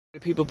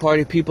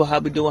Party people, how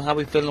we doing? How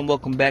we feeling?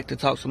 Welcome back to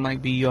Talks with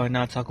Mike B. You are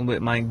now talking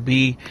with Mike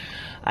B.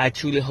 I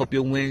truly hope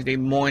your Wednesday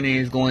morning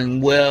is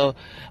going well.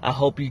 I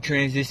hope you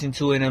transition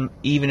to an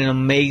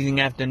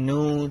amazing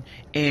afternoon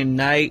and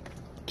night.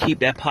 Keep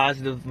that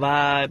positive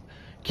vibe.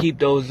 Keep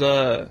those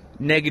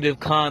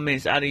negative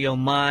comments out of your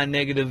mind,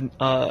 negative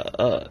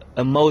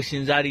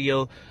emotions out of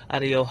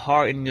your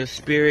heart and your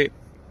spirit.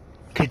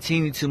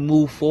 Continue to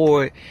move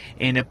forward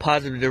in a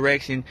positive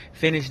direction.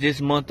 Finish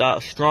this month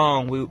out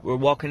strong. We're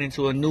walking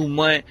into a new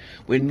month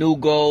with new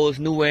goals,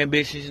 new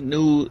ambitions,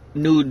 new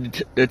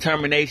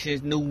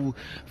determinations, new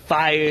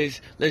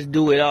fires. Let's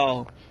do it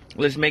all.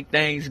 Let's make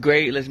things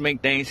great. Let's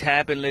make things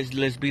happen.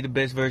 Let's be the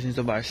best versions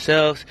of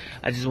ourselves.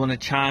 I just want to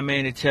chime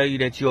in and tell you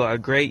that you are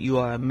great, you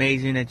are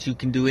amazing, that you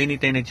can do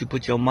anything that you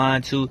put your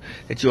mind to,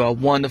 that you are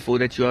wonderful,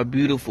 that you are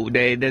beautiful.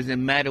 That it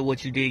doesn't matter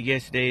what you did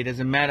yesterday. It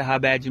doesn't matter how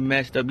bad you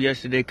messed up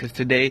yesterday, because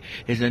today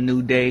is a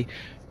new day,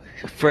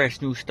 a fresh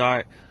new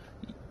start.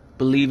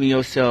 Believe in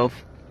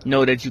yourself.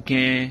 Know that you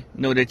can.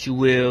 Know that you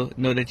will.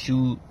 Know that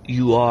you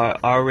are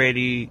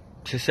already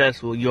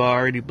successful. You're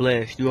already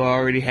blessed. You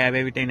already have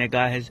everything that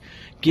God has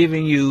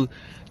given you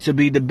to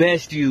be the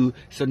best you.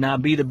 So now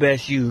be the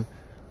best you.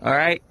 All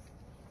right,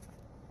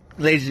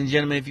 ladies and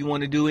gentlemen, if you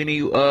want to do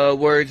any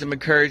words of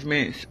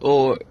encouragement,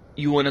 or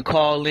you want to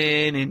call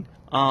in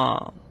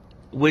and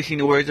wishing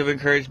the words of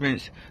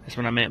encouragement, that's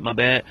what I meant, my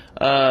bad,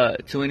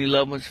 to any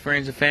loved ones,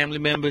 friends, or family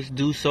members,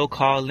 do so.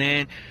 Call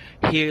in.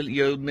 Here,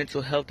 your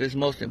mental health is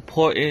most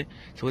important.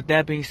 So with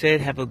that being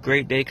said, have a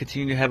great day.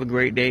 Continue to have a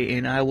great day,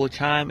 and I will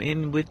chime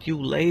in with you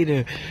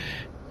later.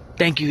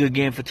 Thank you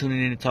again for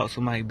tuning in to Talks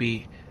with Mike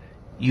B.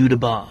 You the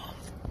bomb.